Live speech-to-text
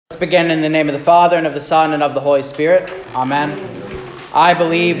begin in the name of the Father, and of the Son, and of the Holy Spirit. Amen. I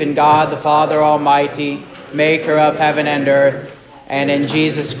believe in God, the Father Almighty, maker of heaven and earth, and in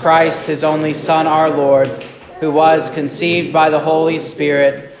Jesus Christ, his only Son, our Lord, who was conceived by the Holy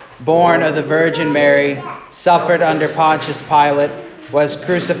Spirit, born of the Virgin Mary, suffered under Pontius Pilate, was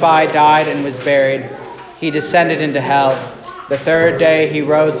crucified, died, and was buried. He descended into hell. The third day he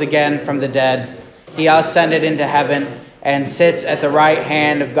rose again from the dead. He ascended into heaven and sits at the right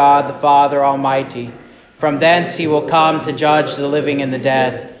hand of God the Father Almighty. From thence he will come to judge the living and the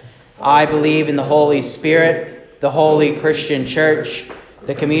dead. I believe in the Holy Spirit, the holy Christian Church,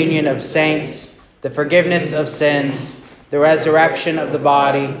 the communion of saints, the forgiveness of sins, the resurrection of the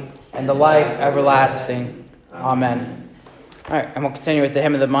body, and the life everlasting. Amen. All right, and we'll continue with the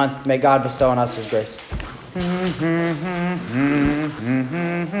hymn of the month. May God bestow on us his grace.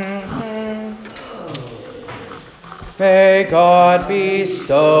 May God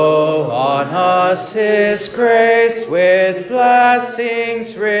bestow on us his grace, with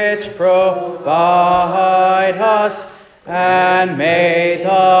blessings rich provide us, and may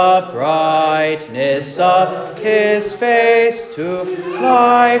the brightness of his face to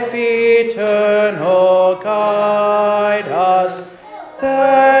life eternal guide us,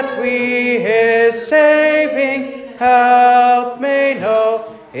 that we his saving health may know,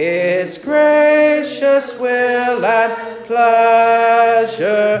 his gracious will and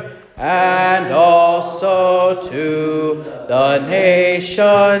pleasure, and also to the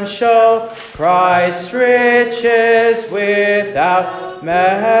nations show Christ's riches without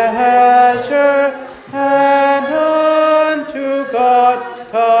measure, and unto God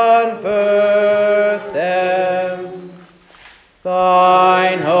convert them.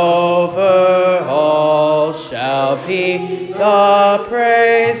 Thine over all shall be the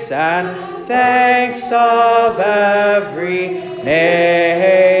praise and thanks of every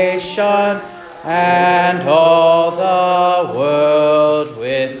nation, and all the world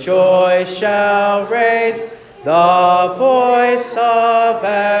with joy shall raise the voice of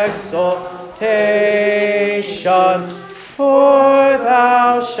exultation. For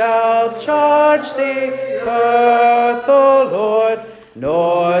thou shalt judge the earth, O Lord,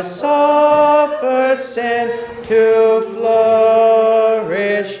 nor suffer sin to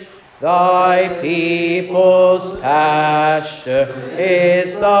flourish. Thy people's pasture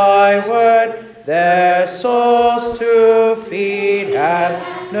is thy word, their souls to feed and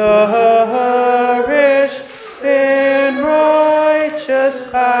nourish, in righteous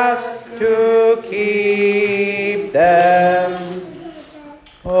paths to keep them.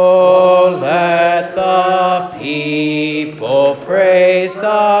 Oh, let the people praise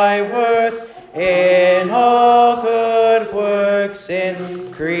thy worth, in all good works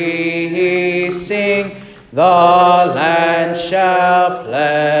increasing. The land shall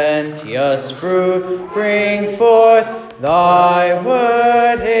plenteous fruit bring forth, thy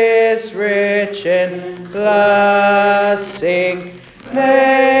word is rich in blessing.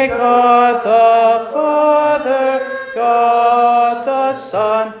 May God the Father, God the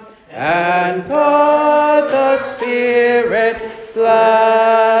Son, and God the Spirit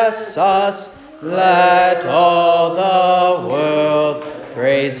bless us. Let all the world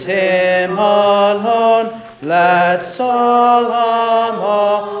praise him alone. Let solemn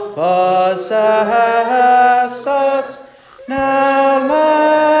awe possess us. Now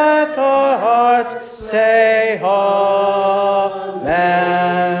let our hearts say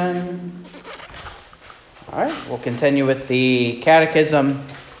Amen. All right, we'll continue with the Catechism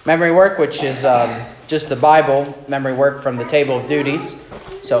memory work, which is just the Bible memory work from the Table of Duties,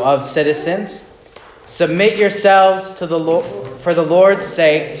 so of citizens. Submit yourselves to the Lord, for the Lord's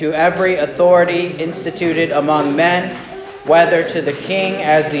sake, to every authority instituted among men, whether to the king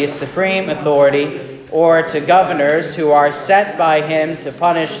as the supreme authority, or to governors who are set by him to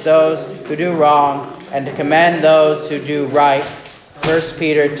punish those who do wrong and to commend those who do right. 1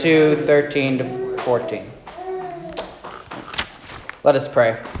 Peter 2:13-14. Let us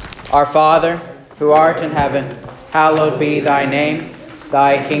pray. Our Father, who art in heaven, hallowed be thy name.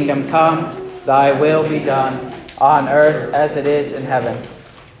 Thy kingdom come, thy will be done, on earth as it is in heaven.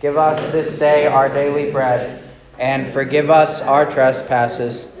 Give us this day our daily bread, and forgive us our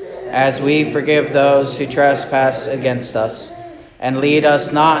trespasses, as we forgive those who trespass against us. And lead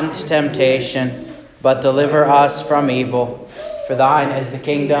us not into temptation, but deliver us from evil. For thine is the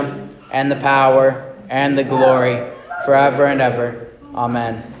kingdom, and the power, and the glory, forever and ever.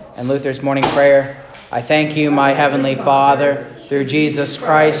 Amen. And Luther's morning prayer. I thank you, my heavenly Father, through Jesus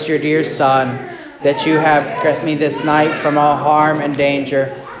Christ, your dear Son, that you have kept me this night from all harm and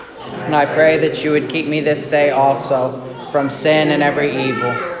danger. And I pray that you would keep me this day also from sin and every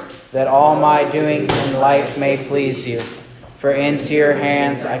evil. that all my doings in life may please you. For into your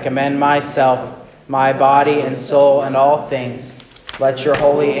hands I commend myself, my body and soul and all things. Let your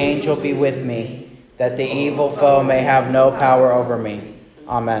holy angel be with me, that the evil foe may have no power over me.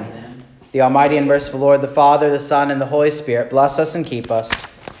 Amen. The Almighty and merciful Lord, the Father, the Son, and the Holy Spirit, bless us and keep us.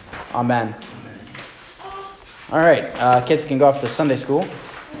 Amen. All right, kids can go off to Sunday school.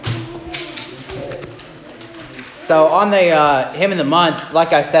 So on the hymn of the month,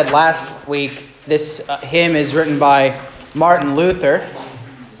 like I said last week, this hymn is written by Martin Luther.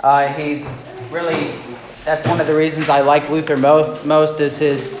 He's really, that's one of the reasons I like Luther most is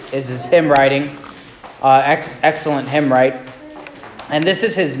his hymn writing. Excellent hymn write. And this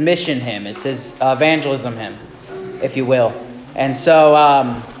is his mission hymn. It's his evangelism hymn, if you will. And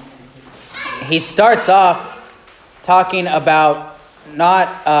so he starts off talking about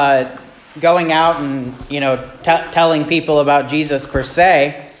not going out and telling people about Jesus per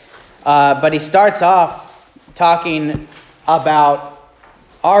se, but he starts off talking about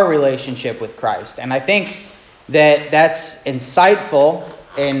our relationship with Christ. And I think that that's insightful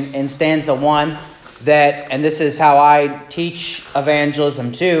in stanza 1, that, and this is how I teach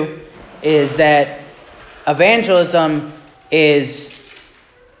evangelism too, is that evangelism is,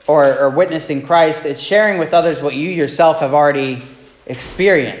 or witnessing Christ, it's sharing with others what you yourself have already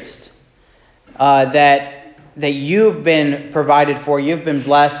experienced. That you've been provided for, you've been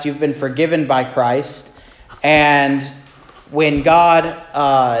blessed, you've been forgiven by Christ. And when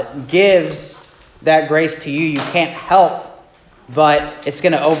God gives that grace to you, you can't help but it's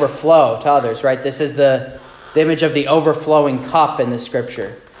going to overflow to others, right? This is the image of the overflowing cup in the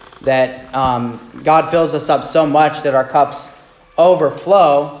scripture. That God fills us up so much that our cups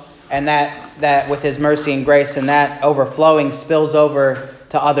overflow, and that with his mercy and grace, and that overflowing spills over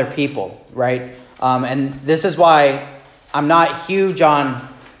to other people, right? And this is why I'm not huge on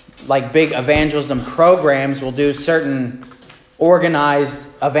like big evangelism programs. We'll do certain organized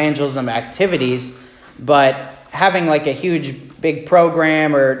evangelism activities, but having like a huge big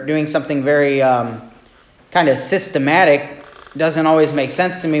program or doing something very kind of systematic doesn't always make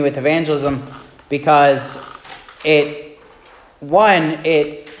sense to me with evangelism, because it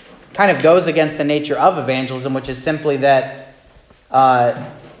kind of goes against the nature of evangelism, which is simply that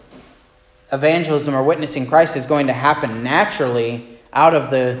evangelism or witnessing Christ is going to happen naturally out of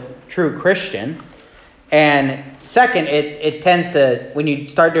the true Christian. And second, it tends to, when you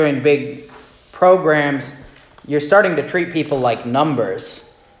start doing big programs, you're starting to treat people like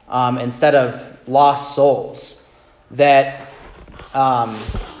numbers instead of lost souls. That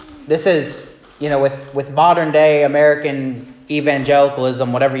this is, with modern day American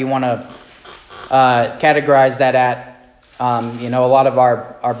evangelicalism, whatever you want to categorize that at, a lot of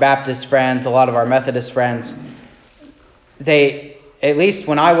our Baptist friends, a lot of our Methodist friends, they, at least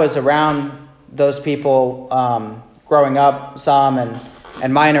when I was around those people growing up, some,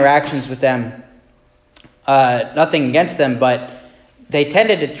 and my interactions with them, nothing against them, but they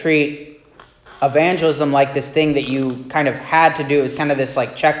tended to treat evangelism like this thing that you kind of had to do. It was kind of this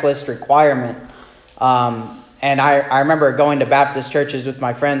like checklist requirement. And I remember going to Baptist churches with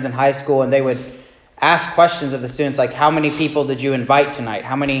my friends in high school, and they would ask questions of the students like, how many people did you invite tonight?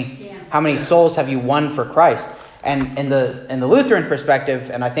 How many souls have you won for Christ? And in the Lutheran perspective,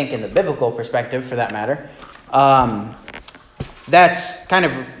 and I think in the biblical perspective for that matter, that's kind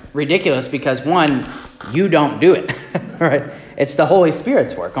of ridiculous, because one, you don't do it, right? It's the Holy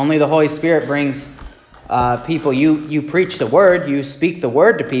Spirit's work. Only the Holy Spirit brings people. You preach the word, you speak the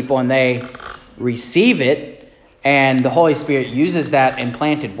word to people, and they receive it. And the Holy Spirit uses that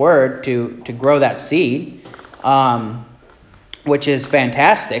implanted word to grow that seed, which is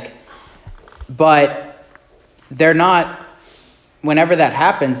fantastic. But they're not, whenever that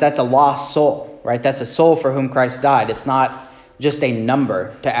happens, that's a lost soul, right? That's a soul for whom Christ died. It's not just a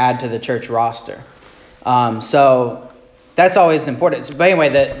number to add to the church roster. So that's always important. But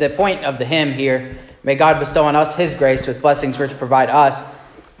anyway, the point of the hymn here, may God bestow on us his grace with blessings which provide us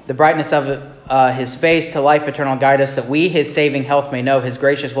the brightness of his face to life eternal guide us, that we his saving health may know his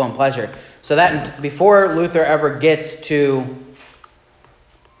gracious will and pleasure. So that before Luther ever gets to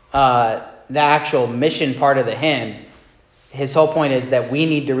the actual mission part of the hymn, his whole point is that we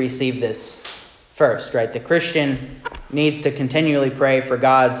need to receive this first, right? The Christian needs to continually pray for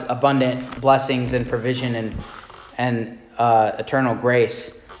God's abundant blessings and provision and eternal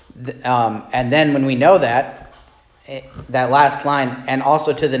grace. And then when we know that last line, and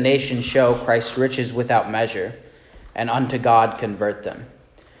also to the nations show Christ's riches without measure, and unto God convert them.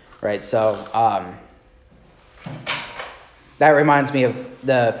 Right? So that reminds me of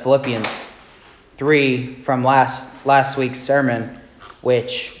the Philippians 3 from last week's sermon,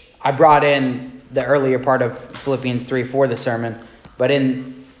 which I brought in the earlier part of Philippians 3 for the sermon, but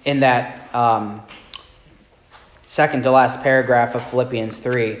in that second to last paragraph of Philippians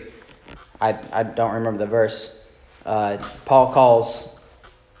 3, I don't remember the verse, Paul calls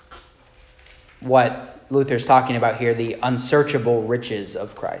what Luther's talking about here the unsearchable riches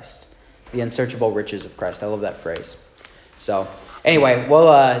of Christ. The unsearchable riches of Christ. I love that phrase. So anyway, we'll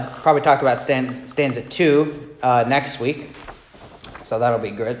probably talk about stanza 2 next week. So that'll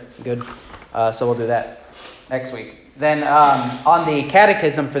be good. So we'll do that next week. Then on the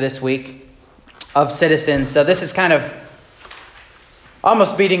catechism for this week of citizens. So this is kind of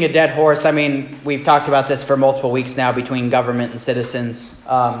almost beating a dead horse. I mean, we've talked about this for multiple weeks now between government and citizens.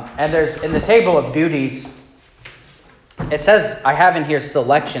 And there's in the table of duties, it says, I have in here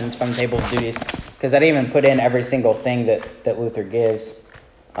selections from the table of duties, because I didn't even put in every single thing that Luther gives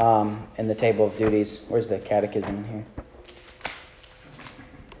in the table of duties. Where's the catechism in here?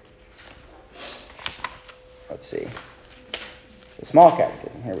 Let's see. The small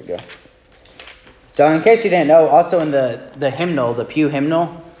catechism. Here we go. So in case you didn't know, also in the hymnal, the Pew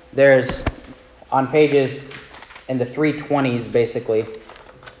hymnal, there's on pages in the 320s basically,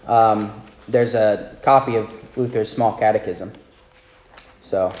 there's a copy of Luther's small catechism.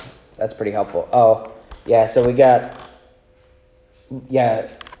 So that's pretty helpful. Oh, yeah, so we got, in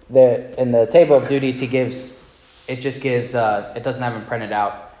the table of duties it doesn't have them printed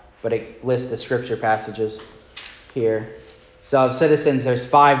out, but it lists the scripture passages here. So of citizens, there's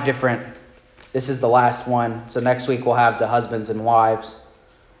 5 different. This is the last one. So next week we'll have the husbands and wives.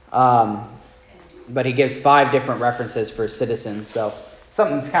 But he gives 5 different references for citizens. So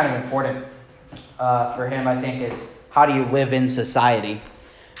something that's kind of important for him, I think, is how do you live in society?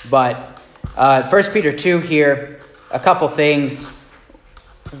 But 1 Peter 2 here, a couple things.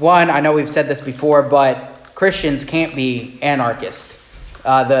 One, I know we've said this before, but Christians can't be anarchists.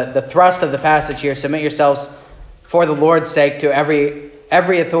 The thrust of the passage here, submit yourselves for the Lord's sake to every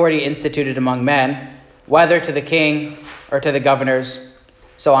authority instituted among men, whether to the king or to the governors,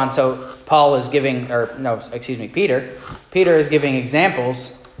 so on. So Peter is giving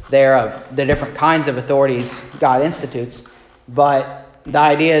examples there of the different kinds of authorities God institutes. But the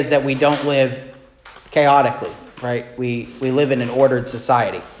idea is that we don't live chaotically, right? We live in an ordered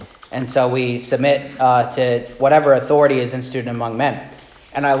society. And so we submit to whatever authority is instituted among men.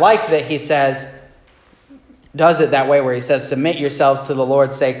 And I like that he does it that way, where he says, submit yourselves to the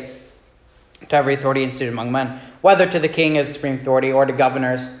Lord's sake to every authority instituted among men, whether to the king as supreme authority or to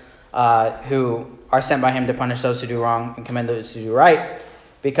governors who are sent by him to punish those who do wrong and commend those who do right.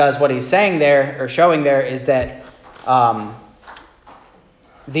 Because what he's saying there, or showing there, is that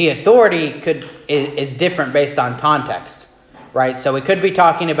the authority is different based on context, right? So we could be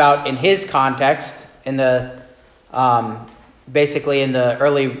talking about in his context, in the basically in the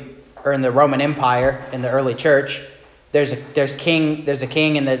early, or in the Roman Empire, in the early church, there's a king,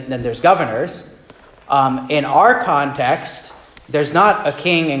 and then there's governors. In our context, there's not a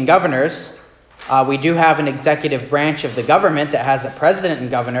king and governors. We do have an executive branch of the government that has a president and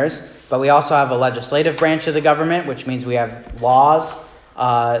governors, but we also have a legislative branch of the government, which means we have laws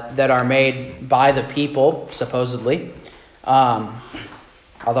that are made by the people, supposedly.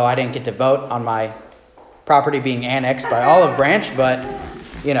 Although I didn't get to vote on my property being annexed by Olive Branch, but,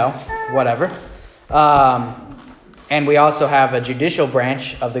 whatever. And we also have a judicial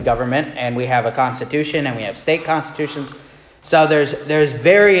branch of the government, and we have a constitution, and we have state constitutions. So there's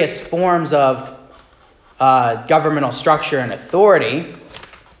various forms of governmental structure and authority.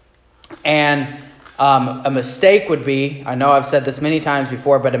 And a mistake would be, I know I've said this many times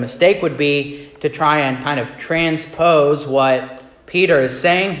before, but a mistake would be to try and kind of transpose what Peter is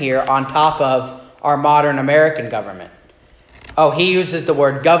saying here on top of our modern American government. Oh, he uses the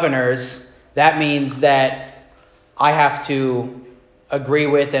word governors. That means that I have to agree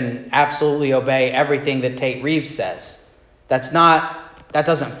with and absolutely obey everything that Tate Reeves says. That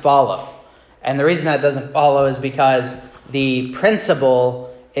doesn't follow. And the reason that doesn't follow is because the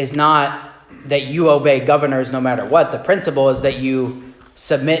principle is not that you obey governors no matter what. The principle is that you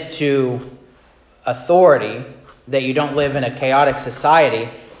submit to authority, that you don't live in a chaotic society.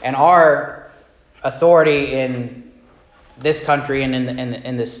 And our authority in this country and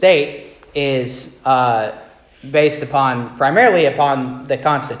in the state is based primarily upon the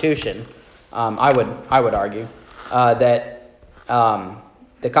Constitution. I would argue that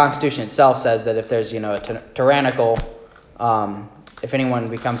the Constitution itself says that if there's a tyrannical, if anyone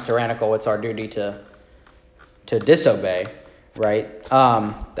becomes tyrannical, it's our duty to disobey, right?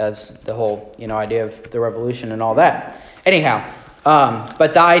 That's the whole idea of the revolution and all that. Anyhow,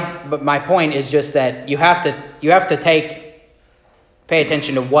 but my point is just that you have to take pay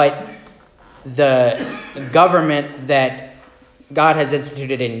attention to what the government that God has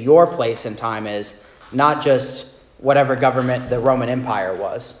instituted in your place and time is, not just whatever government the Roman Empire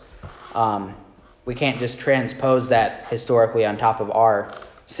was. We can't just transpose that historically on top of our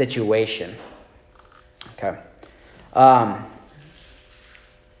situation. Okay. All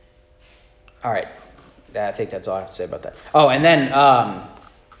right. I think that's all I have to say about that. Oh, and then, I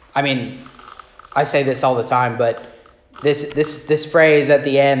say this all the time, but this phrase at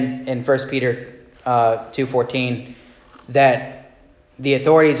the end in 1 Peter 2:14, that the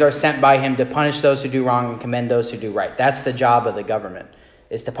authorities are sent by him to punish those who do wrong and commend those who do right. That's the job of the government,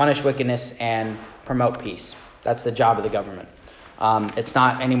 is to punish wickedness and promote peace. That's the job of the government. It's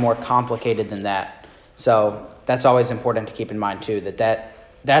not any more complicated than that. So that's always important to keep in mind too,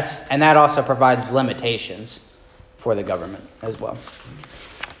 that also provides limitations for the government as well.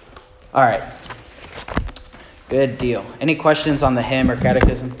 All right. Good deal. Any questions on the hymn or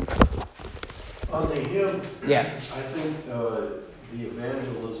catechism? On the hymn, yeah. I think the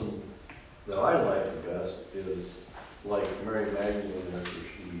evangelism that I like the best is like Mary Magdalene after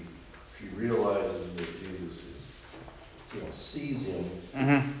she realizes that Jesus is, sees him,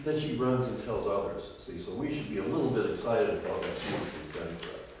 then she runs and tells others. See, so we should be a little bit excited about what Jesus has done for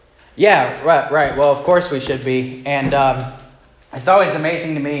us. Yeah, right. Well, of course we should be. And it's always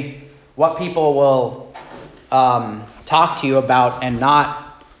amazing to me what people will talk to you about and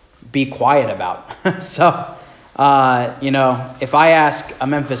not be quiet about. So, if I ask a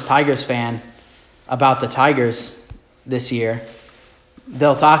Memphis Tigers fan about the Tigers this year,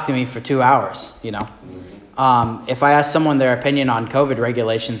 they'll talk to me for 2 hours, If I ask someone their opinion on COVID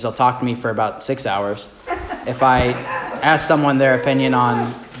regulations, they'll talk to me for about 6 hours. If I ask someone their opinion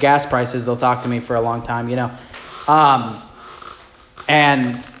on gas prices, they'll talk to me for a long time,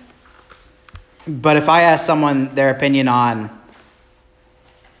 But if I ask someone their opinion on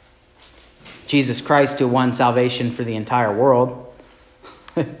Jesus Christ who won salvation for the entire world,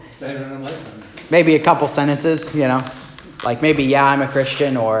 maybe a couple sentences, like maybe, yeah, I'm a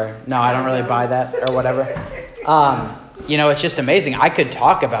Christian, or no, I don't really buy that, or whatever. It's just amazing. I could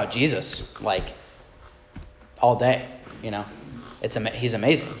talk about Jesus like all day, He's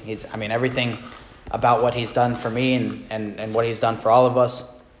amazing. Everything about what he's done for me and what he's done for all of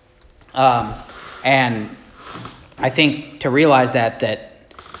us. And I think to realize that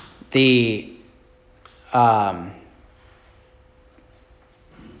the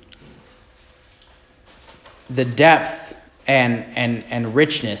depth and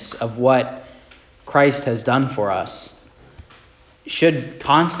richness of what Christ has done for us should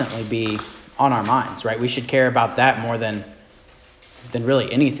constantly be on our minds, right? We should care about that more than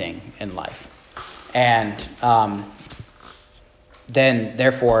really anything in life. And then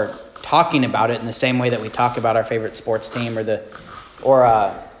therefore talking about it in the same way that we talk about our favorite sports team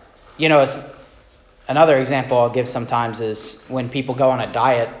another example I'll give sometimes is when people go on a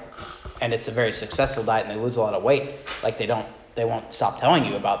diet and it's a very successful diet and they lose a lot of weight, like they won't stop telling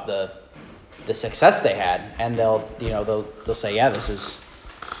you about the success they had, and they'll say, yeah, this is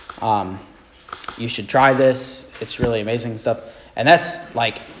you should try this, it's really amazing stuff. And that's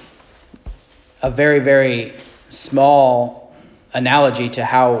like a very, very small analogy to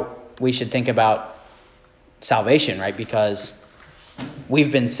how we should think about salvation, right? Because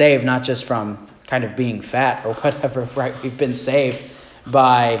we've been saved not just from kind of being fat or whatever, right? We've been saved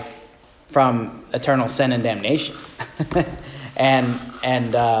from eternal sin and damnation. and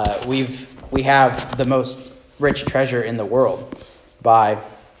we have the most rich treasure in the world by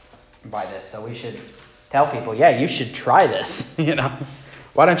this. So we should tell people, yeah, you should try this.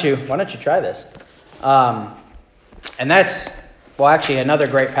 Why don't you try this? And that's actually another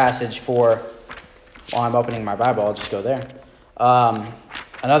great passage while I'm opening my Bible, I'll just go there.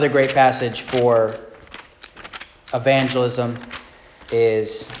 Another great passage for evangelism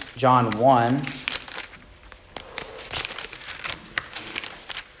is John 1.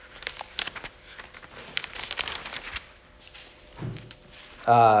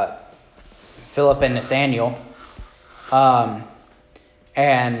 Philip and Nathanael.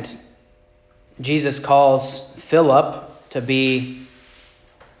 And Jesus calls Philip to be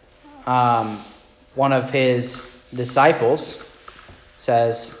one of his disciples.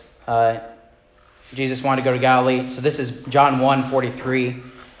 Says Jesus wanted to go to Galilee. So this is John 1:43.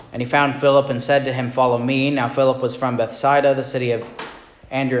 And he found Philip and said to him, "Follow me." Now Philip was from Bethsaida, the city of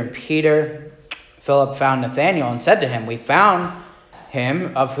Andrew and Peter. Philip found Nathanael and said to him, "We found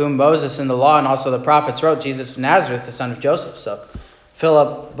him of whom Moses in the law and also the prophets wrote, Jesus of Nazareth, the son of Joseph." So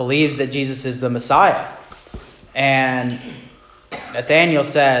Philip believes that Jesus is the Messiah. And Nathanael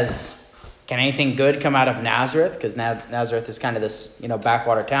says, can anything good come out of Nazareth? Because Nazareth is kind of this,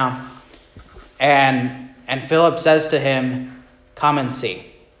 backwater town. And Philip says to him, come and see.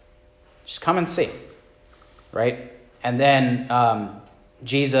 Just come and see. Right? And then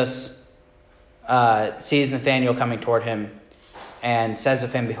Jesus sees Nathanael coming toward him and says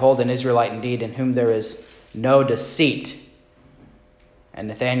of him, behold, an Israelite indeed, in whom there is no deceit. And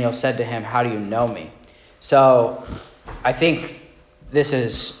Nathanael said to him, how do you know me? So I think this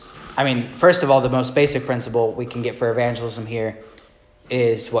is, first of all, the most basic principle we can get for evangelism here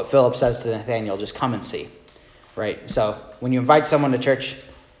is what Philip says to Nathanael, just come and see. Right? So when you invite someone to church,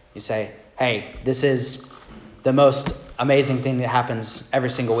 you say, hey, this is the most amazing thing that happens every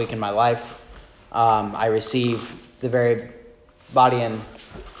single week in my life. I receive the very body and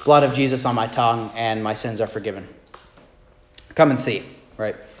blood of Jesus on my tongue, and my sins are forgiven. Come and see,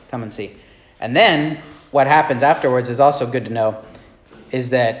 right? Come and see. And then what happens afterwards is also good to know, is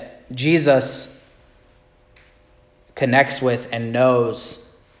that Jesus connects with and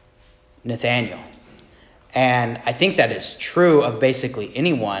knows Nathanael. And I think that is true of basically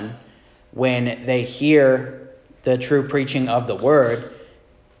anyone when they hear the true preaching of the word,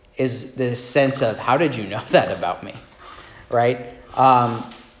 is this sense of, how did you know that about me? Right?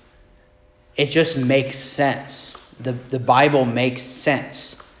 It just makes sense. The Bible makes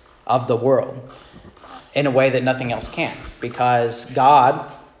sense of the world in a way that nothing else can, because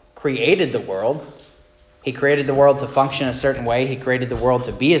God created the world. He created the world to function a certain way. He created the world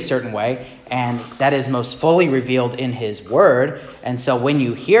to be a certain way, and that is most fully revealed in his word. And so when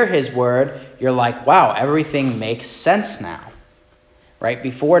you hear his word, you're like, wow, everything makes sense now. Right?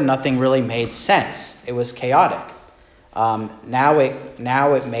 Before, nothing really made sense. It was chaotic. Now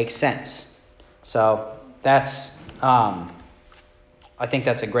it makes sense. So that's, I think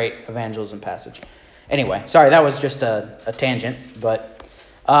that's a great evangelism passage. Anyway, sorry, that was just a tangent. But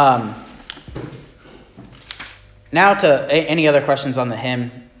now to any other questions on the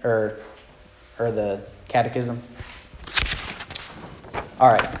hymn or the catechism? All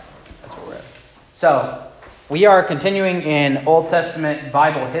right, that's where we're at. So we are continuing in Old Testament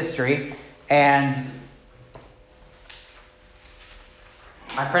Bible history, and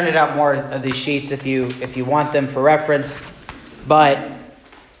I printed out more of these sheets if you want them for reference, but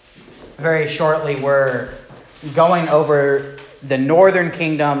very shortly we're going over the Northern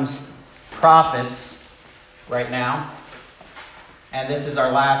Kingdom's prophets right now. And this is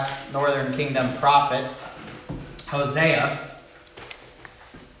our last Northern Kingdom prophet, Hosea.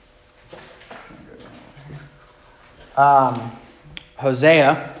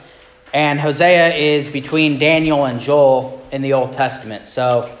 Hosea. And Hosea is between Daniel and Joel in the Old Testament.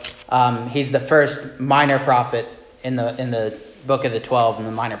 So he's the first minor prophet in the book of the 12 and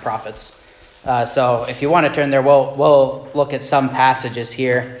the minor prophets. So if you want to turn there, we'll look at some passages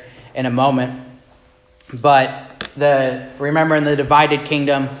here in a moment. But remember, in the divided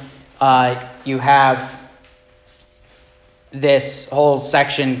kingdom, you have this whole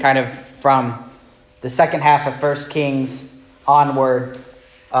section kind of from the second half of 1 Kings onward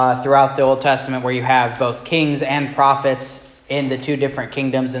throughout the Old Testament, where you have both kings and prophets in the two different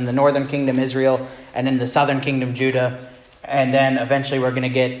kingdoms, in the northern kingdom Israel and in the southern kingdom Judah. And then eventually we're going to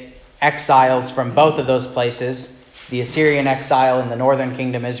get exiles from both of those places, the Assyrian exile in the northern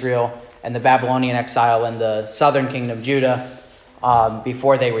kingdom Israel and the Babylonian exile in the southern kingdom Judah,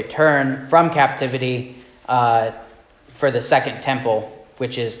 before they return from captivity for the second temple,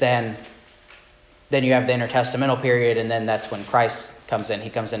 which is then you have the intertestamental period, and then that's when Christ comes in. He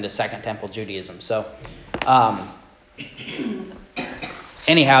comes into Second Temple Judaism. So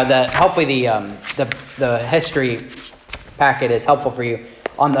anyhow, hopefully the history packet is helpful for you.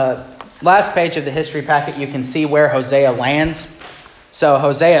 On the last page of the history packet, you can see where Hosea lands. So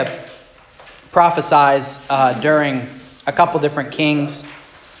Hosea prophesies during a couple different kings,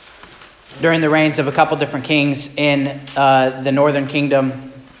 during the reigns of a couple different kings in the northern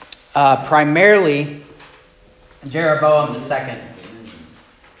kingdom, primarily Jeroboam II.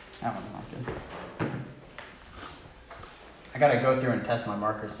 That one's not good. I gotta go through and test my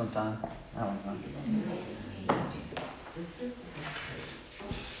markers sometime. That one's not good.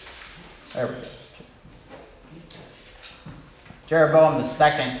 There we go. Jeroboam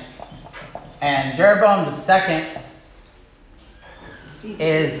II. And Jeroboam II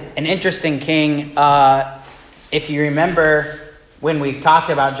is an interesting king. If you remember when we talked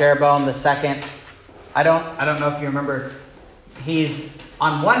about Jeroboam II, I don't know if you remember, he's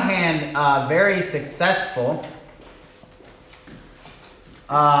on one hand very successful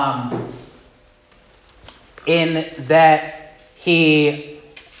in that he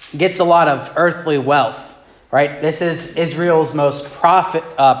gets a lot of earthly wealth right? This is Israel's most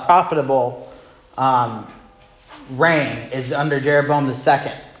profitable reign is under Jeroboam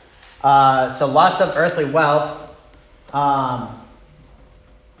II. So lots of earthly wealth.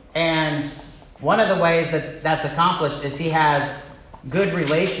 And one of the ways that that's accomplished is he has good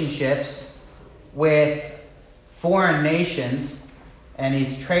relationships with foreign nations, and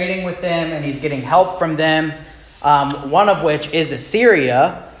he's trading with them, and he's getting help from them, one of which is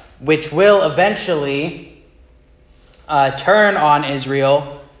Assyria, which will eventually turn on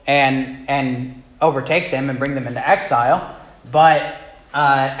Israel and overtake them and bring them into exile. But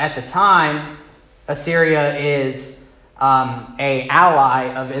at the time, Assyria is a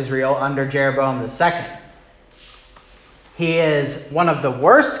ally of Israel under Jeroboam II. He is one of the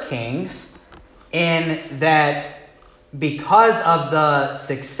worst kings in that because of the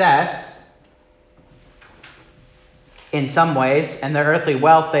success in some ways and their earthly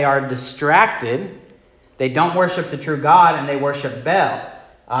wealth, they are distracted. They don't worship the true God, and they worship Baal,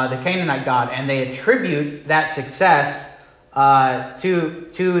 the Canaanite god, and they attribute that success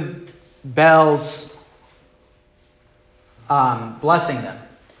to Baal's blessing them,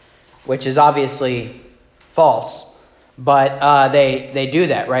 which is obviously false. But they do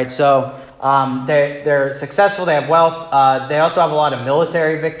that, right? So they're successful. They have wealth. They also have a lot of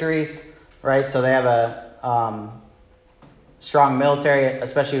military victories, right? So they have a strong military,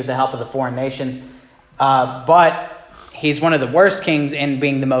 especially with the help of the foreign nations. But he's one of the worst kings in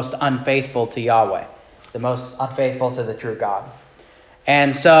being the most unfaithful to Yahweh, the most unfaithful to the true God.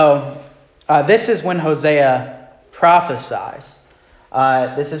 And so this is when Hosea prophesies.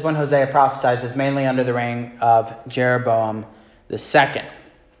 This is when Hosea prophesies, is mainly under the reign of Jeroboam II.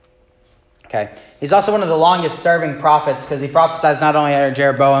 Okay. He's also one of the longest serving prophets because he prophesies not only under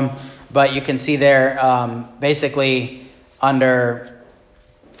Jeroboam, but you can see there basically under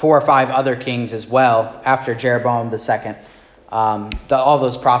 4 or 5 other kings as well after Jeroboam II. All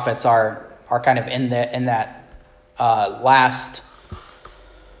those prophets are kind of in that last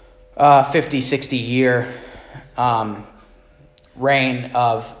 50, 60 year reign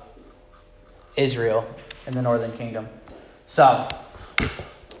of Israel in the northern kingdom. So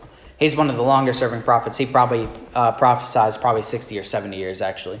he's one of the longer serving prophets. He probably prophesies 60 or 70 years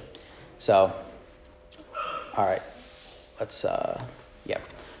actually. So, all right, let's All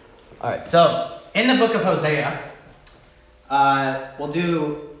right, so in the book of Hosea, we'll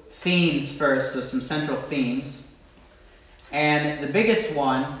do themes first, so some central themes. And the biggest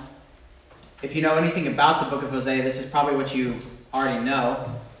one, if you know anything about the book of Hosea, this is probably what you already know,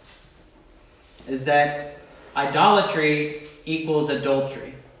 is that idolatry equals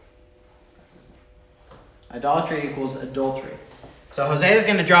adultery. Idolatry equals adultery. So Hosea is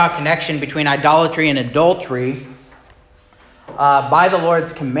going to draw a connection between idolatry and adultery by the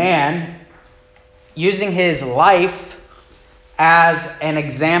Lord's command, using his life as an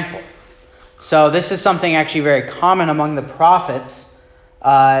example. So this is something actually very common among the prophets,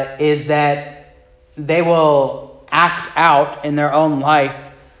 is that they will act out in their own life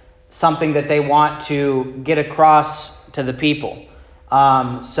something that they want to get across to the people.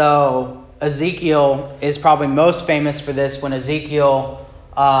 So Ezekiel is probably most famous for this, when Ezekiel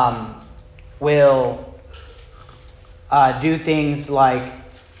will do things like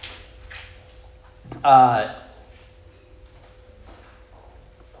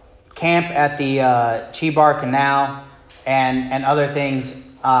camp at the Chebar Canal and other things.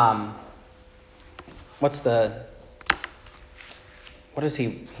 What is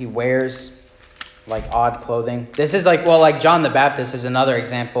he wears? Like odd clothing. This is like John the Baptist is another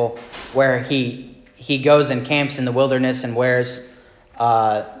example where he goes and camps in the wilderness and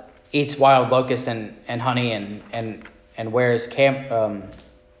eats wild locust and honey and wears camp.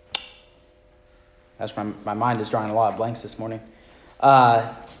 That's my mind is drawing a lot of blanks this morning.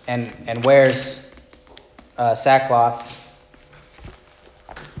 And wears sackcloth.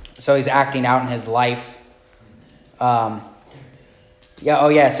 So he's acting out in his life. So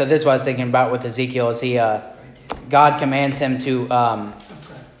this is what I was thinking about with Ezekiel, is God commands him to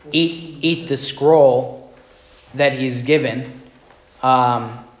eat the scroll that he's given,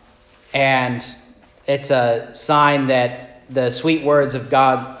 and it's a sign that the sweet words of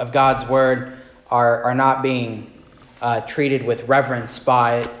God's word are not being treated with reverence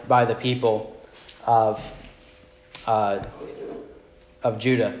by the people of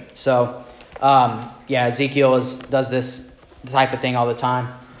Judah. So Ezekiel does this type of thing all the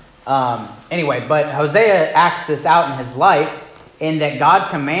time. But Hosea acts this out in his life in that God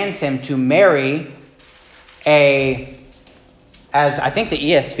commands him to marry as I think the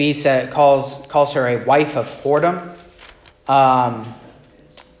ESV calls her a wife of whoredom.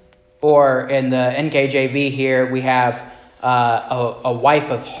 or in the NKJV here, we have a wife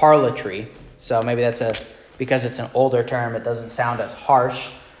of harlotry. So maybe that's because it's an older term, it doesn't sound as harsh.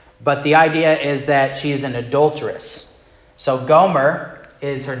 But the idea is that she's an adulteress. So Gomer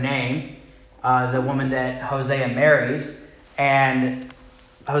is her name, the woman that Hosea marries. And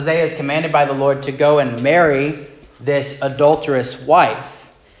Hosea is commanded by the Lord to go and marry this adulterous wife.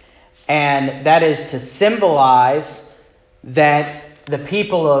 And that is to symbolize that the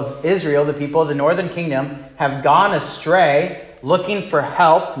people of Israel, the people of the northern kingdom, have gone astray, looking for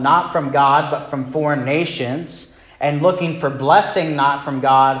help, not from God, but from foreign nations, and looking for blessing, not from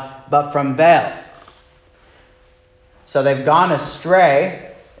God, but from Baal. So they've gone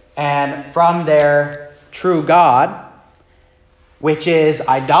astray and from their true God, which is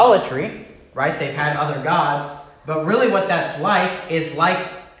idolatry, right? They've had other gods, but really what that's like is like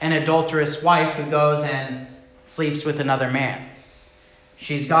an adulterous wife who goes and sleeps with another man.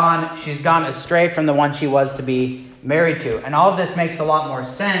 She's gone astray from the one she was to be married to. And all of this makes a lot more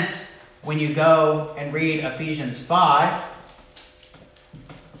sense when you go and read Ephesians 5,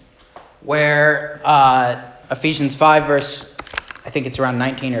 where Ephesians 5 verse, I think it's around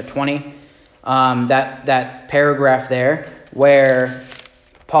 19 or 20, that paragraph there, where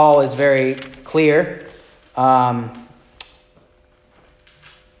Paul is very clear.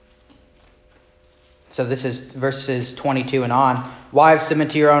 So this is verses 22 and on. Wives,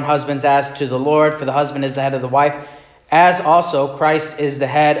 submit to your own husbands as to the Lord, for the husband is the head of the wife, as also Christ is the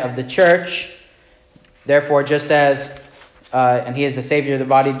head of the church. Therefore, just as, and he is the Savior of the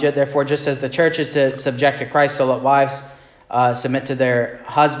body, therefore, just as the church is to subject to Christ, so let wives submit to their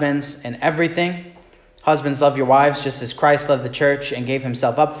husbands in everything. Husbands, love your wives, just as Christ loved the church and gave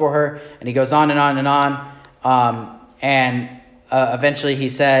himself up for her. And he goes on and on and on. Eventually he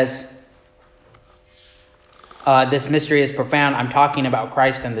says, this mystery is profound. I'm talking about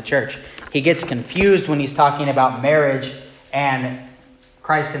Christ and the church. He gets confused when he's talking about marriage and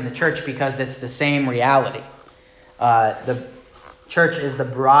Christ and the church because it's the same reality. The church is the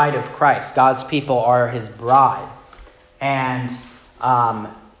bride of Christ. God's people are his bride. And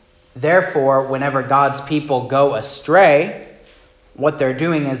therefore, whenever God's people go astray, what they're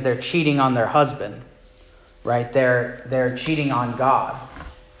doing is they're cheating on their husband. Right? They're cheating on God.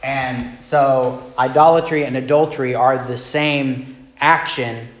 And so idolatry and adultery are the same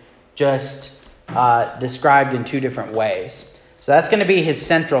action, just described in two different ways. So that's going to be his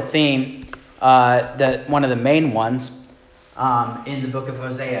central theme, one of the main ones in the book of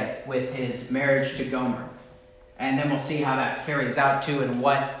Hosea, with his marriage to Gomer. And then we'll see how that carries out too, and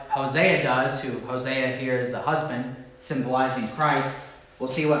what Hosea does, who Hosea here is the husband, symbolizing Christ. We'll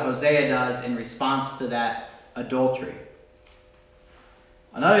see what Hosea does in response to that adultery.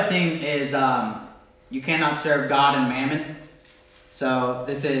 Another thing is you cannot serve God and mammon. So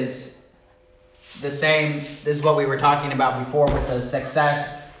this is the same. This is what we were talking about before with the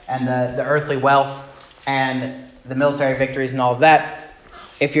success and the earthly wealth and the military victories and all of that.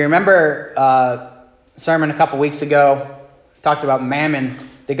 If you remember sermon a couple weeks ago, talked about mammon.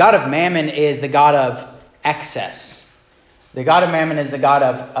 The god of mammon is the god of excess. The god of mammon is the god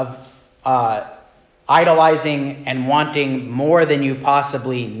of idolizing and wanting more than you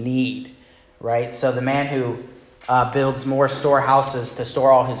possibly need, right? So the man who builds more storehouses to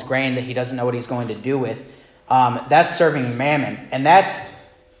store all his grain that he doesn't know what he's going to do with, that's serving mammon. And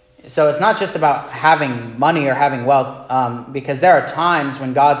so it's not just about having money or having wealth, because there are times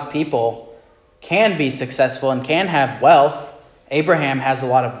when God's people can be successful and can have wealth. Abraham has a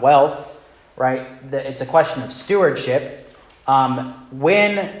lot of wealth, right? It's a question of stewardship.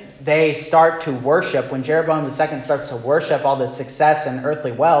 When they start to worship, when Jeroboam II starts to worship all this success and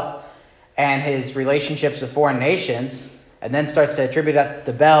earthly wealth and his relationships with foreign nations, and then starts to attribute that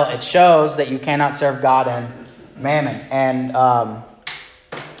to Baal, it shows that you cannot serve God and mammon. And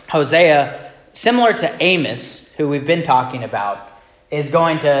Hosea, similar to Amos, who we've been talking about, is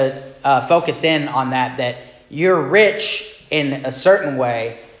going to focus in on that you're rich in a certain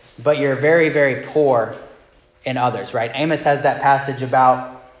way, but you're very, very poor in others, right? Amos has that passage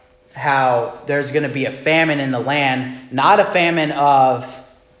about how there's going to be a famine in the land, not a famine of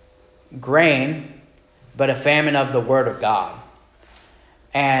grain, but a famine of the word of God.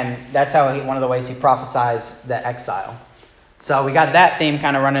 And that's how one of the ways he prophesies the exile. So we got that theme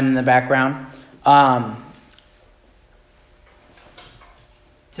kind of running in the background. To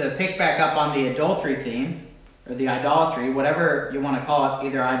pick back up on the adultery theme, or the idolatry, whatever you want to call it,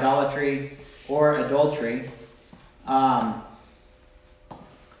 either idolatry or adultery,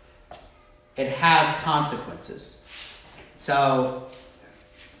 it has consequences. So,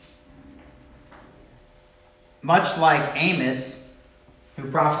 much like Amos,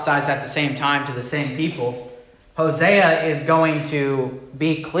 who prophesies at the same time to the same people, Hosea is going to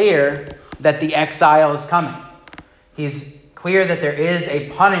be clear that the exile is coming. He's clear that there is a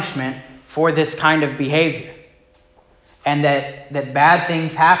punishment for this kind of behavior, and that bad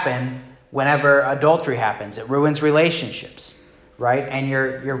things happen whenever adultery happens. It ruins relationships, right? And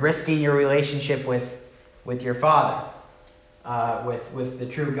you're risking your relationship with your Father, with the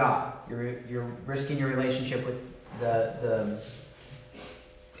true God. You're risking your relationship with the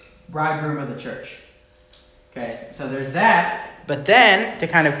bridegroom of the church. Okay, so there's that. But then, to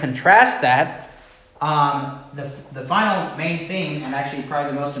kind of contrast that, the final main theme, and actually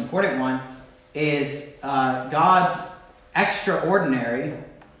probably the most important one, is God's extraordinary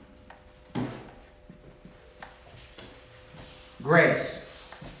grace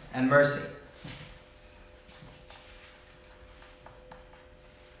and mercy.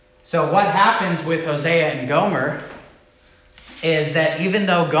 So what happens with Hosea and Gomer is that even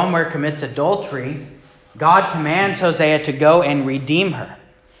though Gomer commits adultery, God commands Hosea to go and redeem her,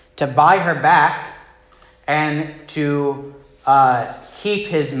 to buy her back, and to keep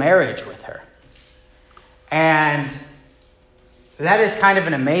his marriage with her. And that is kind of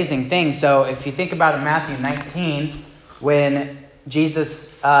an amazing thing. So if you think about in Matthew 19, when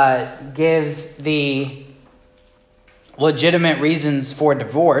Jesus gives the legitimate reasons for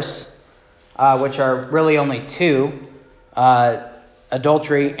divorce, which are really only two,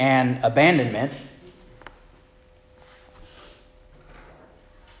 adultery and abandonment.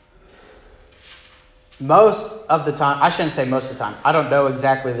 Most of the time, I shouldn't say most of the time, I don't know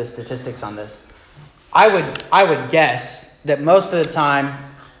exactly the statistics on this. I would guess that most of the time,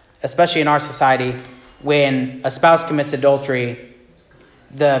 especially in our society, when a spouse commits adultery,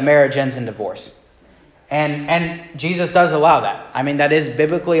 the marriage ends in divorce. And Jesus does allow that. I mean, that is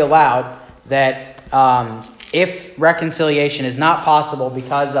biblically allowed, that if reconciliation is not possible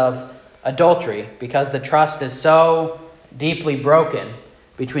because of adultery, because the trust is so deeply broken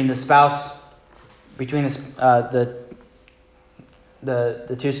between the spouse, between the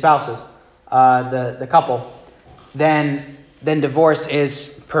two spouses, the couple, then divorce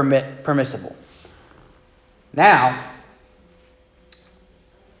is permissible. Now,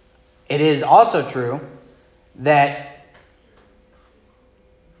 it is also true that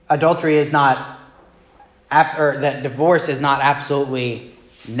adultery is not, or that divorce is not absolutely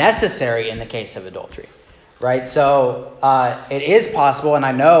necessary in the case of adultery, right? So it is possible, and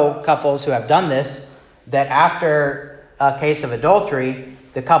I know couples who have done this, that after a case of adultery,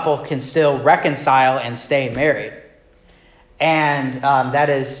 the couple can still reconcile and stay married. And that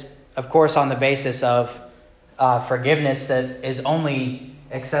is, of course, on the basis of forgiveness that is only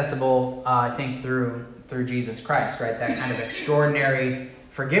accessible, I think, through Jesus Christ, right? That kind of extraordinary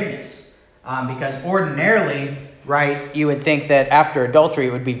forgiveness. Because ordinarily, right, you would think that after adultery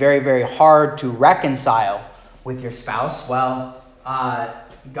it would be very, very hard to reconcile with your spouse. Well,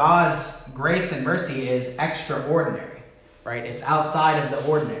 God's grace and mercy is extraordinary, right? It's outside of the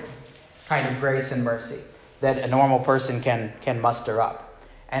ordinary kind of grace and mercy that a normal person can muster up.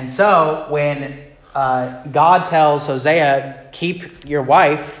 And so when God tells Hosea, keep your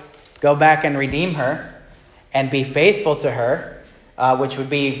wife, go back and redeem her, and be faithful to her, which would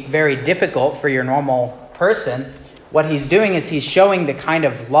be very difficult for your normal person, what he's doing is he's showing the kind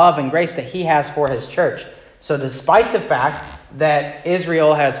of love and grace that he has for his church. So despite the fact that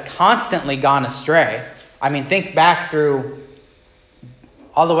Israel has constantly gone astray, I mean, think back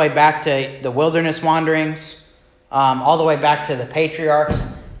all the way back to the wilderness wanderings, all the way back to the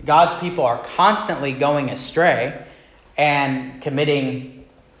patriarchs. God's people are constantly going astray and committing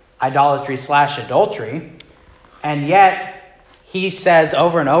idolatry/adultery. And yet, he says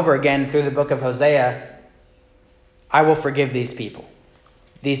over and over again through the book of Hosea, I will forgive these people.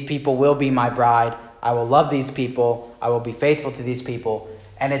 These people will be my bride. I will love these people. I will be faithful to these people.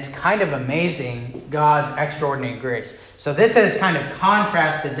 And it's kind of amazing, God's extraordinary grace. So this is kind of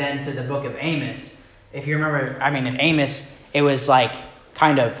contrasted then to the book of Amos. If you remember, I mean, in Amos, it was like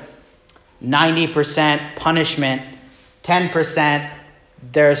kind of 90% punishment, 10%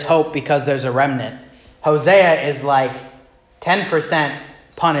 there's hope because there's a remnant. Hosea is like 10%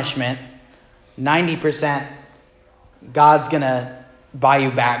 punishment, 90% God's going to buy you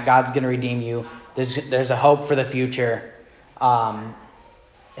back, God's going to redeem you. There's a hope for the future.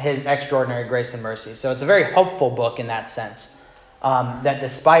 His extraordinary grace and mercy. So it's a very hopeful book in that sense. That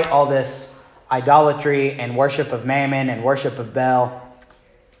despite all this idolatry and worship of Mammon and worship of Baal,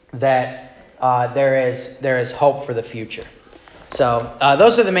 that there is hope for the future. So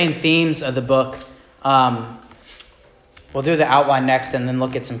those are the main themes of the book. We'll do the outline next and then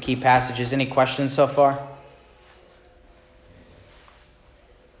look at some key passages. Any questions so far?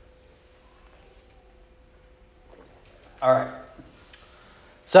 All right.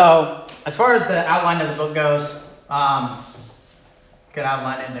 So as far as the outline of the book goes, could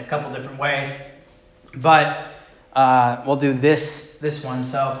outline it in a couple different ways, but we'll do this one.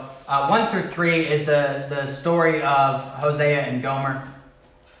 So 1 through 3 is the story of Hosea and Gomer,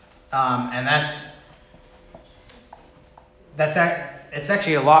 and it's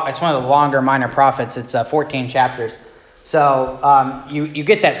actually it's one of the longer minor prophets. It's 14 chapters. So you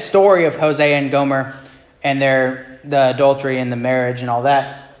get that story of Hosea and Gomer and the adultery and the marriage and all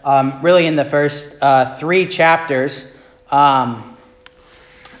that. Really in the first 3 chapters,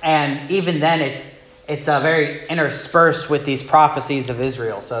 and even then it's very interspersed with these prophecies of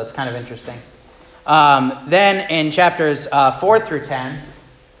Israel. So it's kind of interesting. Then in chapters 4 through 10,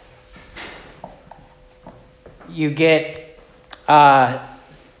 you get the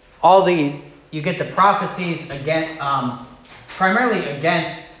prophecies again, primarily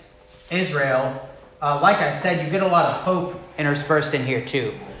against Israel. Like I said, you get a lot of hope interspersed in here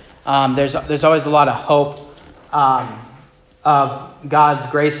too. There's always a lot of hope of God's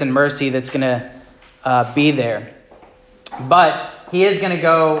grace and mercy that's going to be there. But he is going to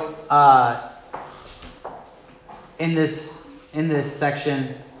go in this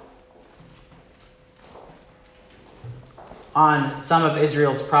section on some of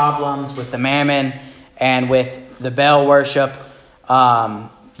Israel's problems with the mammon and with the Baal worship. One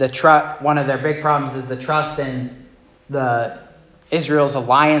of their big problems is the trust in Israel's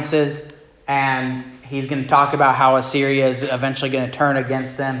alliances, and he's going to talk about how Assyria is eventually going to turn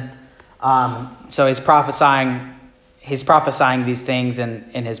against them. So he's prophesying these things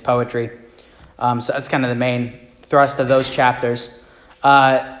in his poetry. So that's kind of the main thrust of those chapters.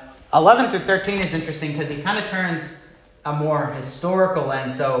 11 through 13 is interesting because he kind of turns a more historical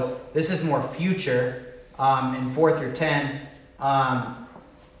lens. So this is more future in 4 through 10.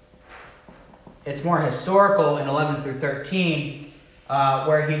 It's more historical in 11 through 13,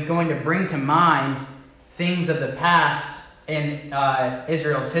 where he's going to bring to mind things of the past in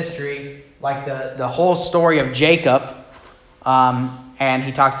Israel's history, like the whole story of Jacob. And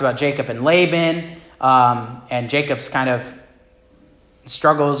he talks about Jacob and Laban, and Jacob's kind of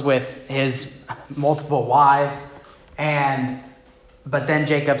struggles with his multiple wives. But then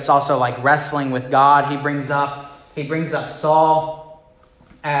Jacob's also like wrestling with God. He brings up Saul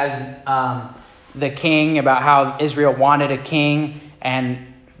as the king, about how Israel wanted a king and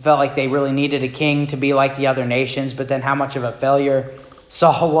felt like they really needed a king to be like the other nations, but then how much of a failure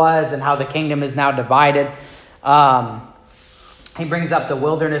Saul was and how the kingdom is now divided. He brings up the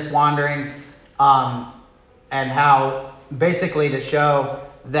wilderness wanderings and how basically to show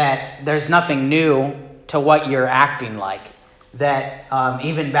that there's nothing new to what you're acting like. That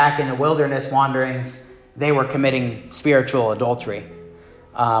even back in the wilderness wanderings, they were committing spiritual adultery,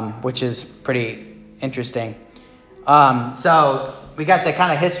 which is pretty interesting. So we got the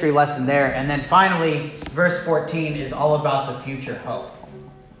kind of history lesson there. And then finally, verse 14 is all about the future hope.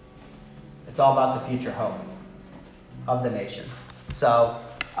 It's all about the future hope of the nations. So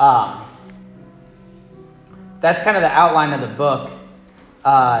that's kind of the outline of the book.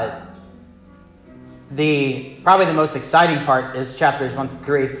 Probably the most exciting part is chapters 1 through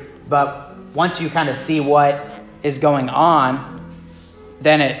 3. But once you kind of see what is going on,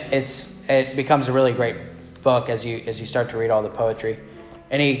 then it becomes a really great book as you start to read all the poetry.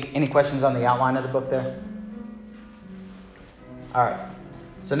 Any questions on the outline of the book there? All right.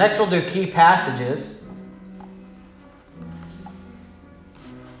 So next we'll do key passages.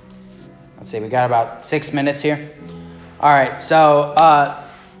 Let's see, we got about 6 minutes here. All right. So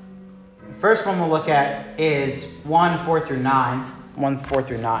first one we'll look at is 1, 4 through 9. 1, 4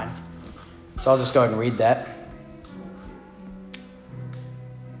 through 9. So I'll just go ahead and read that.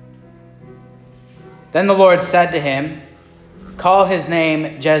 Then the Lord said to him, "Call his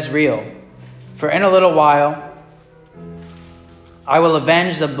name Jezreel, for in a little while I will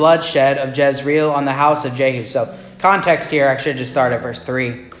avenge the bloodshed of Jezreel on the house of Jehu." So context here, I should just start at verse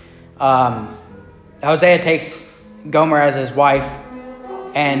 3. Hosea takes Gomer as his wife,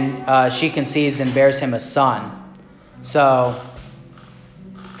 and she conceives and bears him a son. So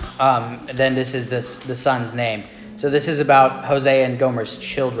then this is the son's name. So this is about Hosea and Gomer's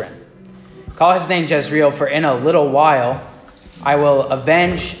children. "Call his name Jezreel, for in a little while I will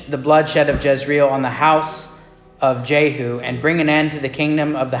avenge the bloodshed of Jezreel on the house of Jehu, and bring an end to the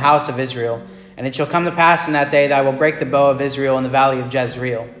kingdom of the house of Israel. And it shall come to pass in that day that I will break the bow of Israel in the valley of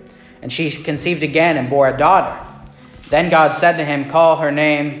Jezreel." And she conceived again and bore a daughter. Then God said to him, "Call her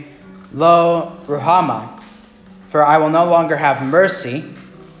name Lo Ruhamah, for I will no longer have mercy."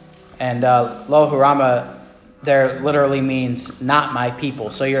 And Lo Ruhamah there literally means not my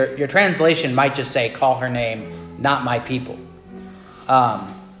people. So your translation might just say, "Call her name not my people.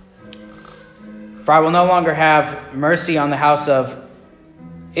 For I will no longer have mercy on the house of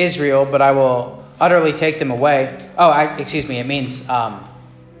Israel, but I will utterly take them away. It means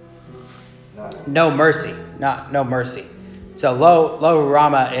no mercy, not no mercy. So lo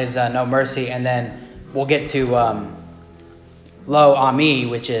Rama is no mercy, and then we'll get to lo Ami,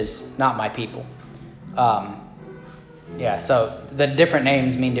 which is not my people. So the different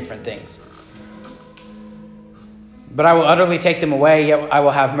names mean different things. But I will utterly take them away, yet I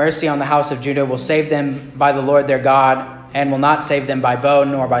will have mercy on the house of Judah, will save them by the Lord their God, and will not save them by bow,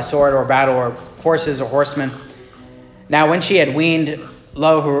 nor by sword, or battle, or horses, or horsemen. Now when she had weaned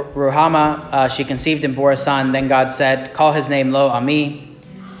Lo Ruhamah, she conceived and bore a son. Then God said, call his name Lo Ami,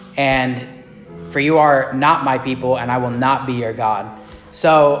 and for you are not my people, and I will not be your God.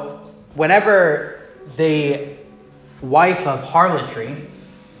 So whenever the wife of harlotry,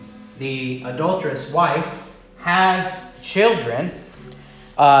 the adulterous wife, has children,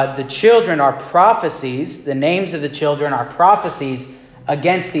 the children are prophecies. The names of the children are prophecies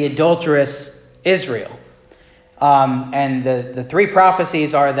against the adulterous Israel. And the three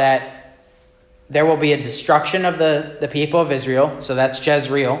prophecies are that there will be a destruction of the people of Israel. So that's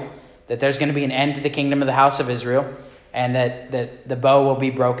Jezreel. That there's going to be an end to the kingdom of the house of Israel. And that the bow will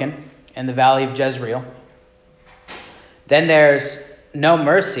be broken in the valley of Jezreel. Then there's no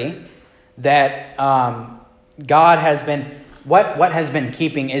mercy. That God has been... What has been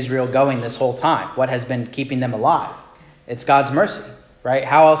keeping Israel going this whole time? What has been keeping them alive? It's God's mercy, right?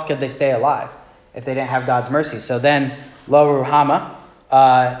 How else could they stay alive if they didn't have God's mercy? So then, Lo Ruhamah,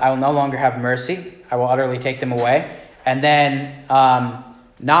 I will no longer have mercy. I will utterly take them away. And then,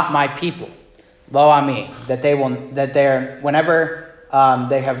 not my people, Lo Ami, whenever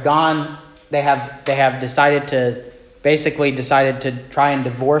they have gone, they have decided to try and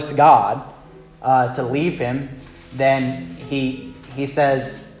divorce God, to leave him. Then he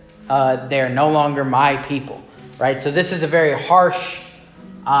says they are no longer my people, right? So this is a very harsh,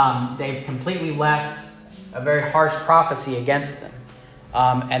 they've completely left a very harsh prophecy against them.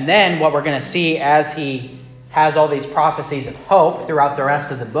 And then what we're going to see as he has all these prophecies of hope throughout the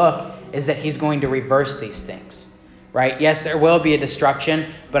rest of the book is that he's going to reverse these things, right? Yes, there will be a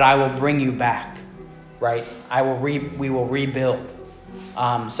destruction, but I will bring you back, right? We will rebuild.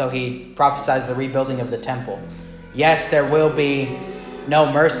 So he prophesies the rebuilding of the temple. Yes, there will be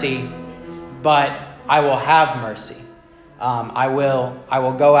no mercy, but I will have mercy. I will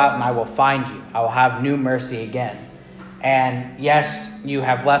go out and I will find you. I will have new mercy again. And yes, you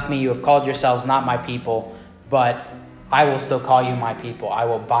have left me. You have called yourselves not my people, but I will still call you my people. I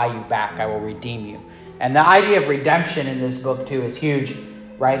will buy you back. I will redeem you. And the idea of redemption in this book too is huge,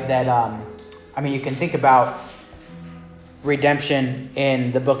 right? That you can think about redemption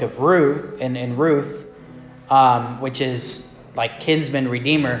in the book of Ruth, in Ruth. Which is like kinsman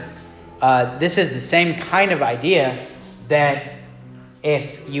redeemer. This is the same kind of idea that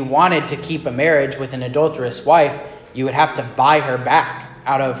if you wanted to keep a marriage with an adulterous wife, you would have to buy her back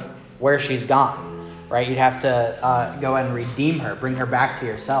out of where she's gone, right? You'd have to go and redeem her, bring her back to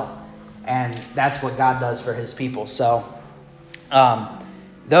yourself. And that's what God does for his people. So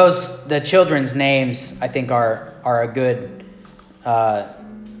the children's names, I think, are a good,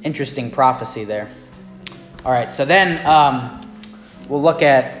 interesting prophecy there. All right, so then we'll look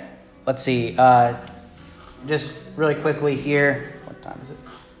at, just really quickly here. What time is it?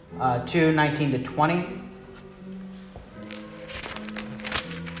 2:19 to 20.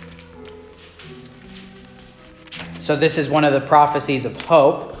 So this is one of the prophecies of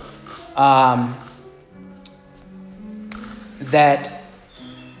hope so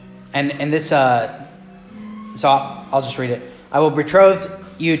I'll just read it. I will betroth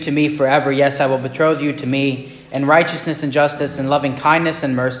you to me forever. Yes, I will betroth you to me in righteousness and justice and loving kindness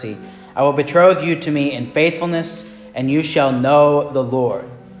and mercy. I will betroth you to me in faithfulness, and you shall know the Lord.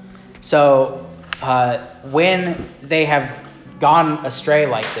 So when they have gone astray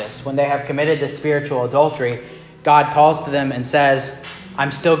like this, when they have committed this spiritual adultery, God calls to them and says,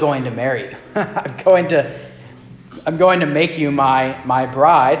 I'm still going to marry you. I'm going to make you my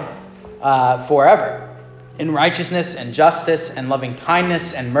bride forever, in righteousness and justice and loving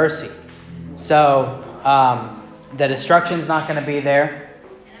kindness and mercy. So the destruction is not going to be there.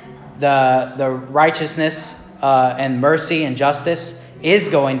 The righteousness and mercy and justice is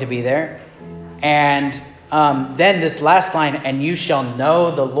going to be there. And then this last line, and you shall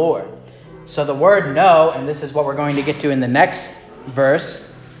know the Lord. So the word know, and this is what we're going to get to in the next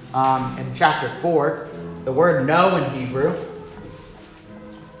verse, in chapter 4. The word know in Hebrew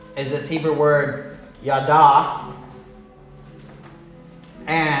is this Hebrew word yada.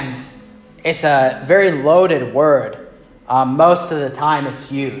 And it's a very loaded word. Most of the time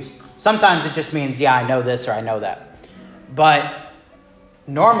it's used. Sometimes it just means, yeah, I know this or I know that. But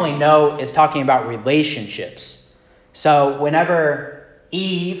normally know is talking about relationships. So whenever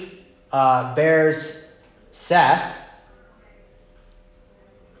Eve bears Seth,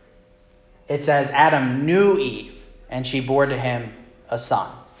 it says Adam knew Eve, and she bore to him a son.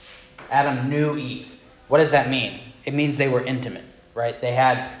 Adam knew Eve. What does that mean? It means they were intimate, right? They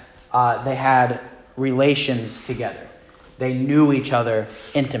had relations together. They knew each other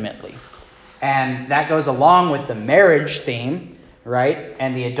intimately. And that goes along with the marriage theme, right?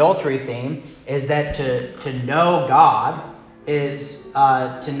 And the adultery theme is that to know God is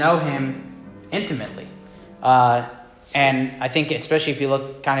to know him intimately. And I think especially if you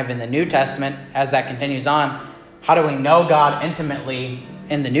look kind of in the New Testament, as that continues on, how do we know God intimately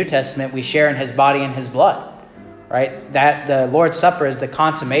in the New Testament? We share in his body and his blood, right? That the Lord's Supper is the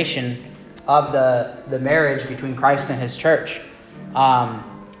consummation of the marriage between Christ and his church,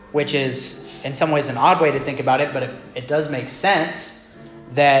 which is in some ways an odd way to think about it, but it does make sense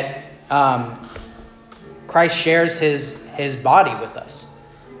that Christ shares his body with us.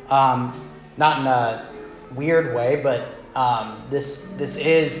 Not in a weird way, but this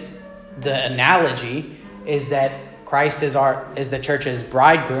is the analogy is that Christ is the church's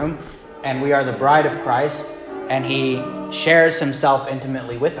bridegroom, and we are the bride of Christ, and he shares himself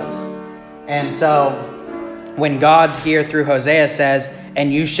intimately with us. And so when God here through Hosea says,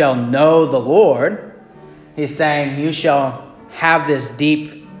 "And you shall know the Lord," he's saying you shall have this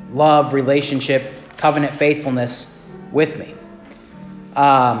deep love, relationship, covenant faithfulness with me.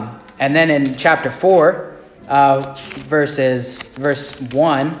 And then in chapter 4, verse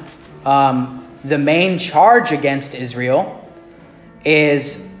 1, the main charge against Israel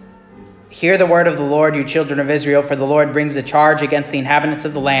is, "Hear the word of the Lord, you children of Israel, for the Lord brings a charge against the inhabitants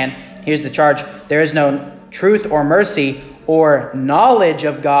of the land." Here's the charge: "There is no truth or mercy or knowledge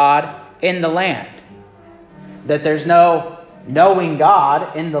of God in the land." That there's no knowing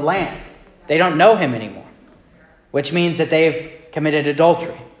God in the land. They don't know him anymore, which means that they've committed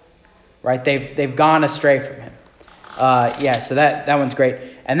adultery, right? They've gone astray from him. So that one's great.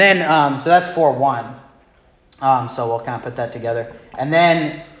 And then, so that's 4:1. So we'll kind of put that together. And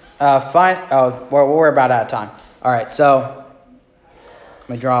then, we're about out of time. All right, so let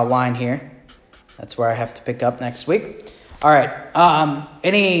me draw a line here. That's where I have to pick up next week. All right.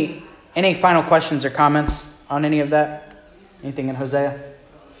 Any final questions or comments on any of that? Anything in Hosea?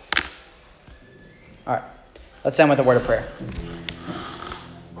 All right. Let's end with a word of prayer.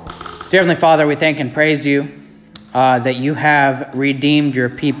 Dear Heavenly Father, we thank and praise you that you have redeemed your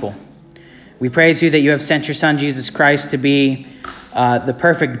people. We praise you that you have sent your Son, Jesus Christ, to be the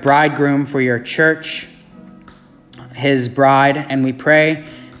perfect bridegroom for your church, his bride. And we pray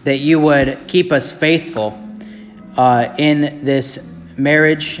that you would keep us faithful in this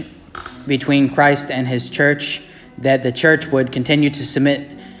marriage between Christ and his church, that the church would continue to submit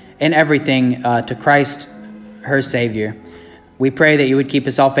in everything to Christ, her Savior. We pray that you would keep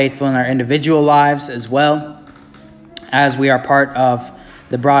us all faithful in our individual lives as well as we are part of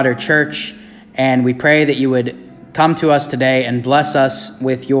the broader church. And we pray that you would come to us today and bless us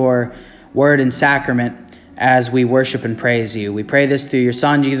with your word and sacrament as we worship and praise you. We pray this through your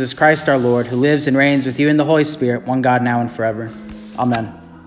Son, Jesus Christ our Lord, who lives and reigns with you in the Holy Spirit, one God now and forever. Amen.